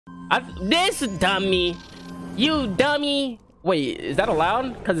This dummy. You dummy. Wait, is that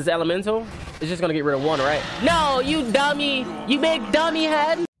allowed? Because it's elemental? It's just gonna get rid of one, right? No, you dummy. You big dummy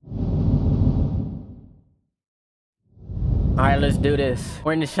head. Alright, let's do this.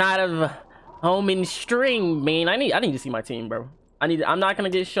 We're in the shot of Omen Stringbean. I need to see my team, bro. I'm not gonna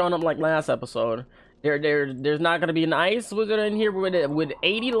get shown up like last episode. There's not gonna be an ice wizard in here with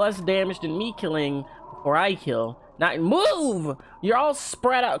 80 less damage than me killing before I kill. Not move! You're all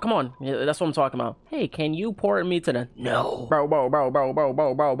spread out. Come on. Yeah, that's what I'm talking about. Hey, can you port me to the no?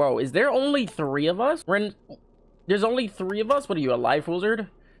 Bro. Is there only 3 of us? There's only 3 of us? What are you, a life wizard?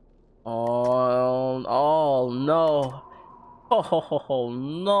 Oh no. Oh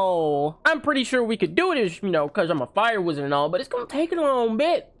no. I'm pretty sure we could do this, you know, because I'm a fire wizard and all, but it's gonna take a long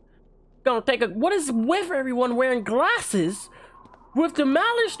bit. It's gonna take a... What is with everyone wearing glasses? With the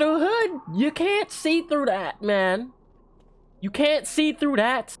𝙎𝙊𝙍𝙍 the hood, you can't see through that, man. You can't see through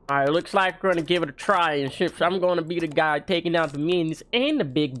that. All right, looks like we're gonna give it a try and shit. I'm gonna be the guy taking out the minions and the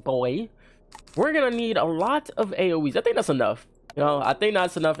big boy. We're gonna need a lot of AoEs. I think that's enough. You know, I think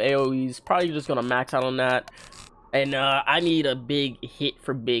that's enough AoEs. Probably just gonna max out on that. And I need a big hit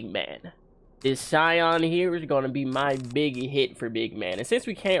for big man. This Scion here is gonna be my big hit for big man. And since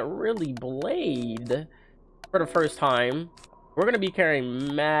we can't really blade for the first time, we're gonna be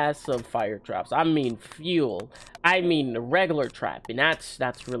carrying massive fire traps. I mean fuel. I mean regular trap, and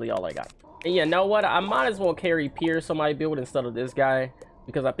that's really all I got. And you know what? I might as well carry Pierce on my build instead of this guy,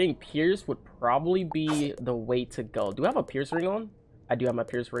 because I think Pierce would probably be the way to go. Do I have a Pierce ring on? I do have my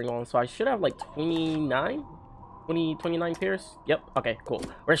Pierce ring on, so I should have like 29 Pierce. Yep. Okay, cool.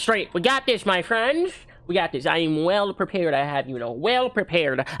 We're straight. We got this, my friends. We got this. I am well prepared. I have, you know, well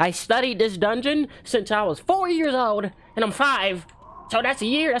prepared. I studied this dungeon since I was 4 years old, and I'm 5. So that's a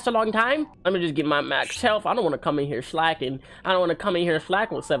year. That's a long time. Let me just get my max health. I don't want to come in here slacking. I don't want to come in here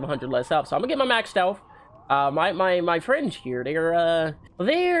slacking with 700 less health. So I'm gonna get my max health. My friends here, they're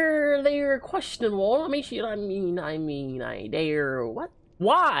questionable. They're what?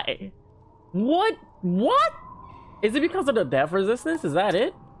 Why? What? Is it because of the death resistance? Is that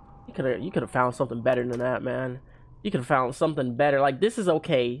it? You could have found something better than that, man. You could have found something better. Like, this is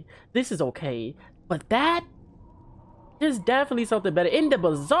okay. This is okay. But that is definitely something better. In the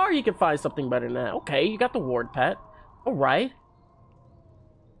bazaar, you can find something better than that. Okay, you got the ward pet. All right.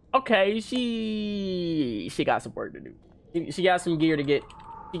 Okay, she got some work to do. She got some gear to get.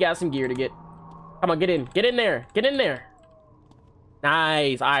 Come on, get in. Get in there. Get in there.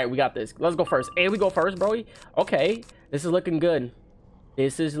 Nice. All right, we got this. Let's go first. Hey, we go first, bro. Okay, this is looking good.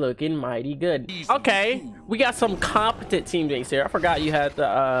 This is looking mighty good. Okay, we got some competent teammates here. I forgot you had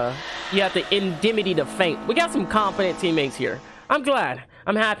the indemnity to faint. We got some competent teammates here. I'm glad.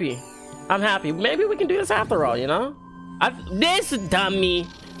 I'm happy. Maybe we can do this after all, you know? This dummy.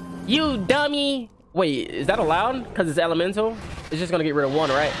 You dummy. Wait, is that allowed? Because it's elemental? It's just gonna get rid of one,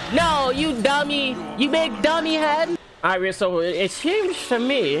 right? No, you dummy. You big dummy head. All right, so it seems to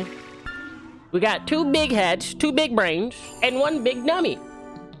me we got 2 big heads, 2 big brains, and 1 big dummy.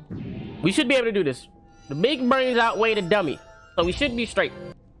 We should be able to do this. The big brains outweigh the dummy, so we should be straight.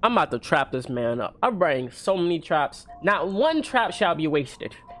 I'm about to trap this man up. I'm bringing so many traps. Not one trap shall be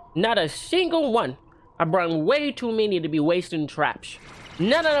wasted. Not a single one. I brought way too many to be wasting traps.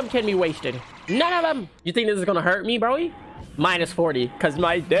 None of them can be wasted. None of them. You think this is gonna hurt me, bro? Minus 40, because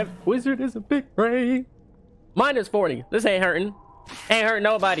my death wizard is a big brain. Minus 40. This ain't hurting. Ain't hurting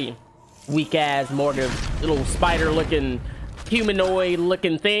nobody. Weak ass mortar, little spider looking, humanoid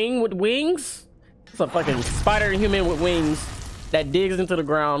looking thing with wings. It's a fucking spider human with wings that digs into the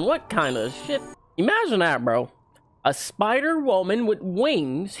ground. What kind of shit? Imagine that, bro. A spider woman with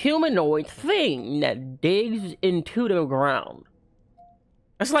wings, humanoid thing that digs into the ground.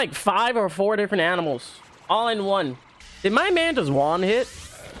 That's like 5 or 4 different animals all in one. Did my man just one hit?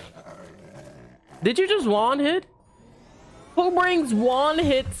 Did you just one hit? Who brings one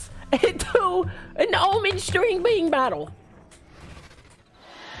hits into an Omen Stringbean battle?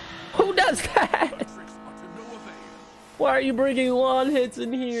 Who does that? Why are you bringing one hits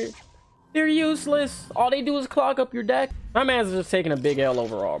in here? They're useless. All they do is clog up your deck. My man's just taking a big L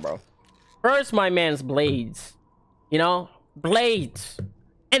overall, bro. First, my man's blades. You know? Blades.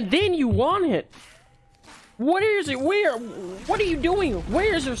 And then you one hit. What is it? What are you doing?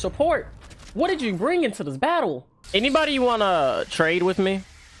 Where is your support? What did you bring into this battle? Anybody want to trade with me?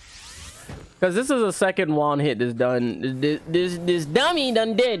 Because this is the second one hit that's done. This dummy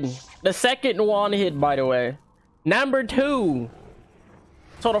done did. The second one hit, by the way. Number 2.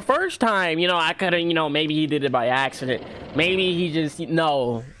 So the first time, you know, I could have, you know, maybe he did it by accident. Maybe he just,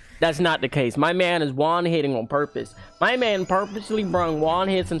 no. That's not the case. My man is one-hitting on purpose. My man purposely brought one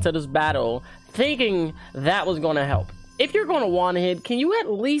hits into this battle thinking that was gonna help. If you're gonna one hit, can you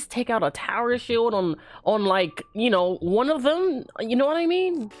at least take out a tower shield on like, you know, one of them? You know what I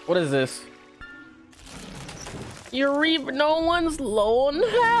mean? What is this? You're even, no one's low on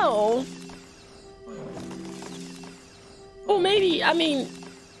health. Well, maybe, I mean,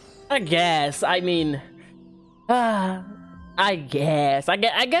 I guess, I mean, I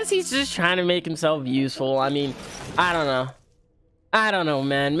guess he's just trying to make himself useful. I mean, I don't know,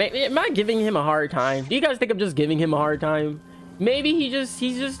 man. Am I giving him a hard time? Do you guys think I'm just giving him a hard time? Maybe he just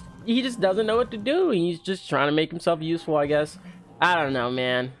doesn't know what to do. He's just trying to make himself useful, I guess. I don't know,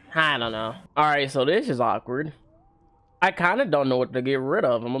 man. I don't know. All right, so this is awkward. I kind of don't know what to get rid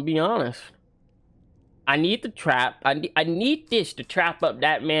of. I'm gonna be honest. I need the trap. I need this to trap up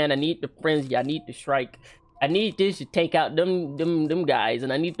that man. I need the frenzy. I need the strike. I need this to take out them guys,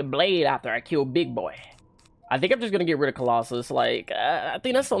 and I need the blade after I kill Big Boy. I think I'm just gonna get rid of Colossus. Like, I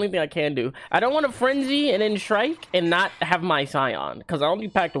think that's the only thing I can do. I don't want to frenzy and then strike and not have my Scion, because I only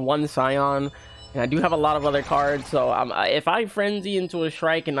packed one Scion, and I do have a lot of other cards. So if I frenzy into a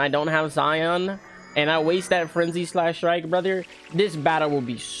strike and I don't have Scion, and I waste that frenzy slash strike, brother, this battle will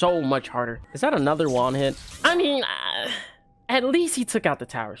be so much harder. Is that another one hit? I mean, at least he took out the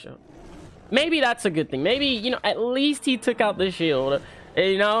tower shield. Maybe that's a good thing. Maybe, you know, at least he took out the shield.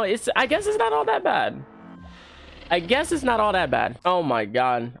 You know, I guess it's not all that bad. I guess it's not all that bad. Oh my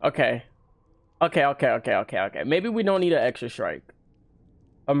god. Okay. Okay. Maybe we don't need an extra strike.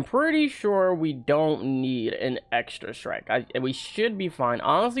 I'm pretty sure we don't need an extra strike. We should be fine.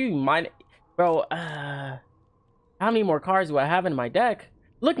 Honestly, we might... Bro, how many more cards do I have in my deck?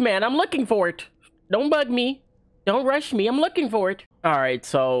 Look, man, I'm looking for it. Don't bug me. Don't rush me. I'm looking for it. All right,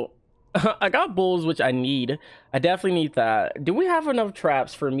 so I got bulls, which I need. I definitely need that. Do we have enough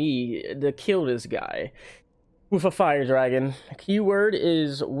traps for me to kill this guy with a fire dragon? Keyword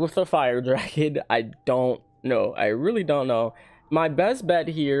is with a fire dragon. I don't know. I really don't know. My best bet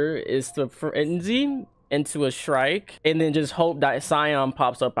here is to frenzy into a strike and then just hope that Scion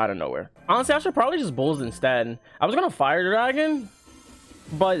pops up out of nowhere. Honestly, I should probably just bulls instead. I was gonna fire dragon,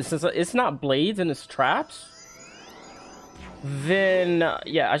 but since it's not blades and it's traps, then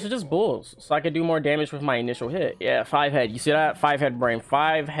yeah, I should just bulls so I could do more damage with my initial hit. Yeah, 5-head. You see that? 5-head brain.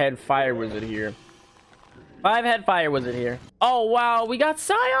 5-head fire wizard here. 5-head fire wizard here. Oh wow, we got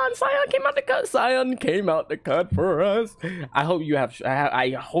Scion. Scion came out the cut. Scion came out the cut for us. I hope you have shatter.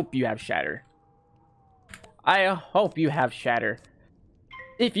 I hope you have shatter.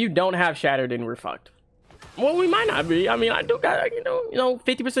 If you don't have shatter, then we're fucked. Well, we might not be. I mean, I do got, you know,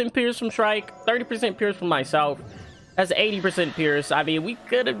 50% pierce from strike, 30% pierce from myself. That's 80% pierce. I mean, we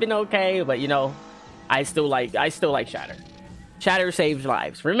could have been okay, but you know, I still like shatter. Shatter saves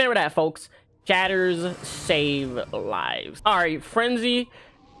lives. Remember that, folks. Shatters save lives. All right, frenzy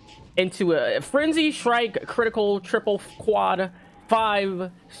into a frenzy, strike, critical, triple, quad.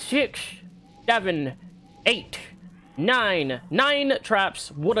 5, 6, 7, 8, 9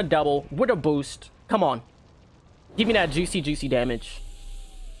 traps with a double, with a boost. Come on, give me that juicy damage.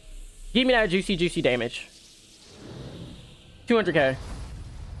 Give me that juicy damage. 200k.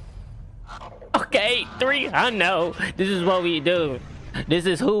 Okay, 3. I know this is what we do. This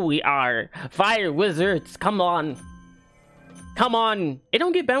is who we are. Fire wizards. Come on, it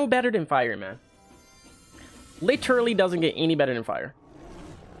don't get better than fire, man. Literally doesn't get any better than fire.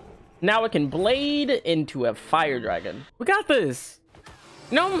 Now it can blade into a fire dragon. We got this.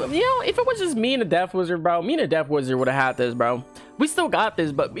 No, you know, if it was just me and the Death Wizard, bro, me and the Death Wizard would have had this, bro. We still got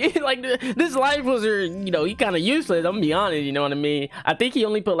this, but like this Life Wizard, you know, he kind of useless. I'm gonna be honest, you know what I mean? I think he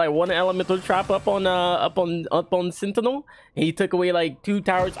only put like 1 elemental trap up on Sentinel. He took away like 2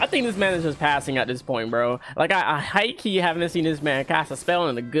 towers. I think this man is just passing at this point, bro. Like I high-key haven't seen this man cast a spell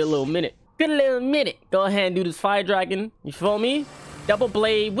in a good little minute. Go ahead and do this fire dragon. You feel me? Double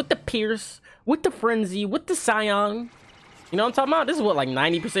blade with the pierce, with the frenzy, with the Scion. You know what I'm talking about? This is what, like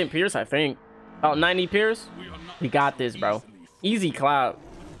 90% pierce, I think. About 90 pierce. We got this, bro. Easy clap.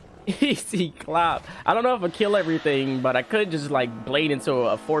 Easy clap. I don't know if I kill everything, but I could just like blade into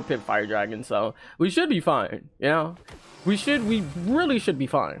a 4-pip fire dragon, so we should be fine. You know, we really should be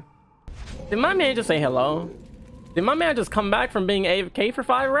fine. Did my man just say hello? Did my man just come back from being AFK for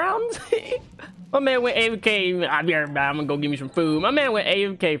 5 rounds? My man went AFK. I'm gonna go give me some food. My man went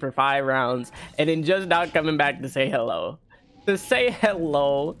AFK for 5 rounds and then just now coming back to say hello. To say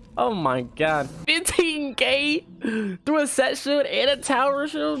hello. Oh my god. 15k through a set shield and a tower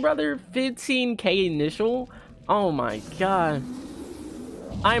shield, brother. 15k initial. Oh my god.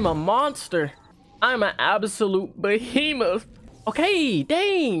 I'm a monster. I'm an absolute behemoth. Okay,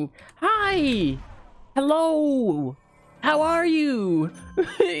 dang. Hi. Hello. How are you?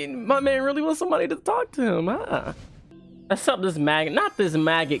 My man really wants somebody to talk to him, huh? That's up this maggot. Not this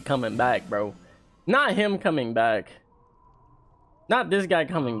maggot coming back, bro. Not him coming back. Not this guy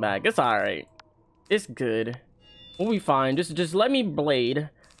coming back. It's alright. It's good. We'll be fine. Just let me blade.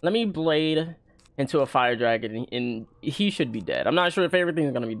 Let me blade into a fire dragon and he should be dead. I'm not sure if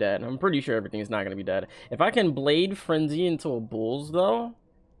everything's gonna be dead. I'm pretty sure everything's not gonna be dead. If I can blade frenzy into a bulls though,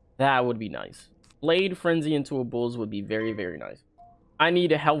 that would be nice. Blade frenzy into a bulls would be very, very nice. I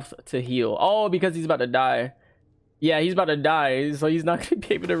need health to heal. Oh, because he's about to die. Yeah, he's about to die, so he's not gonna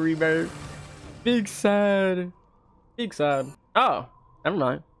be able to rebirth. Big sad. Big sad. Oh, never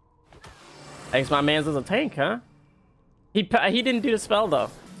mind. Thanks, my man's as a tank, huh? He didn't do the spell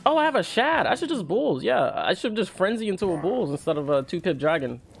though. Oh, I have a shad. I should just bulls. Yeah, I should just frenzy into a bulls instead of a 2-pip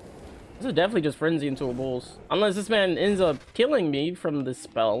dragon. This is definitely just frenzy into a bulls. Unless this man ends up killing me from this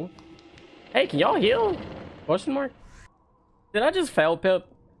spell. Hey, can y'all heal? Question mark? Did I just fail pip?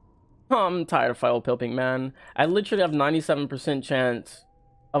 Oh, I'm tired of fail pipping, man. I literally have 97% chance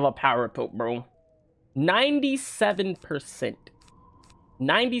of a power pip, bro. 97%.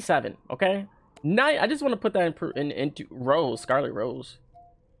 97, okay? I just want to put that into Rose, Scarlet Rose.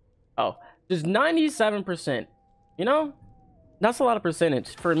 Oh, just 97%. You know, that's a lot of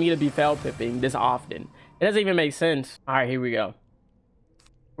percentage for me to be fail pipping this often. It doesn't even make sense. All right, here we go.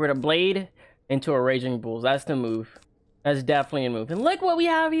 We're gonna blade into a raging bulls. That's the move. That's definitely a move. And look what we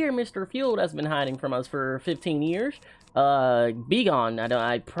have here, Mr. Fuel, that's been hiding from us for 15 years. Be gone.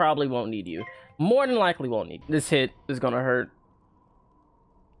 I probably won't need you. More than likely won't need. This hit is gonna hurt.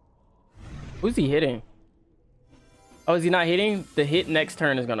 Who's he hitting? Oh, is he not hitting? The hit next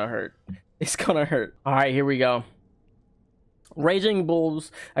turn is gonna hurt. It's gonna hurt. All right, here we go. Raging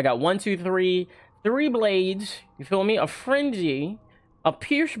bulls. I got 1, 2, 3 blades. You feel me? A frenzy, a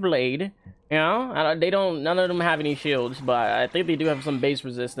pierce blade. You know, none of them have any shields, but I think they do have some base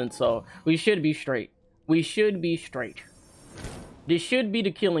resistance, so we should be straight. We should be straight. This should be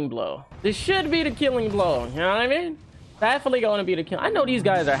the killing blow. This should be the killing blow. You know what I mean? Definitely going to be the kill. I know these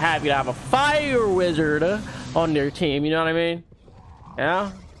guys are happy to have a fire wizard on their team. You know what I mean?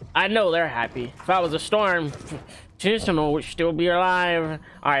 Yeah, I know they're happy. If I was a storm, Sentinel would still be alive.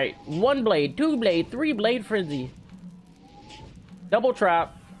 All right, 1 blade, 2 blade, 3 blade frenzy, double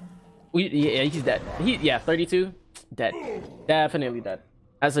trap. Yeah, he's dead. Yeah, 32 dead. Definitely dead.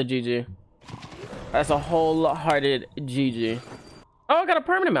 That's a GG. That's a wholehearted GG. Oh, I got a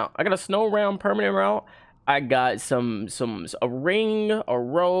permanent mount. I got a snow round permanent mount. I got a ring, a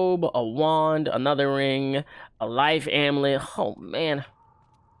robe, a wand, another ring, a life amulet. Oh man,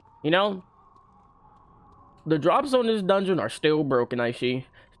 you know, the drops on this dungeon are still broken. I see.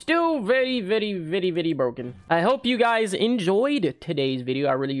 Still very broken. I hope you guys enjoyed today's video.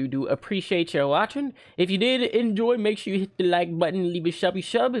 I really do appreciate you watching. If you did enjoy, make sure you hit the like button, leave a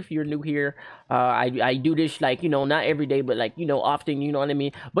shub if you're new here. I do this, like, you know, not every day, but like, you know, often, you know what I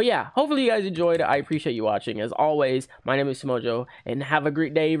mean? But yeah, hopefully you guys enjoyed. I appreciate you watching. As always, my name is Smojo, and have a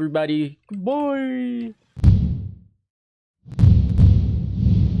great day, everybody. Goodbye.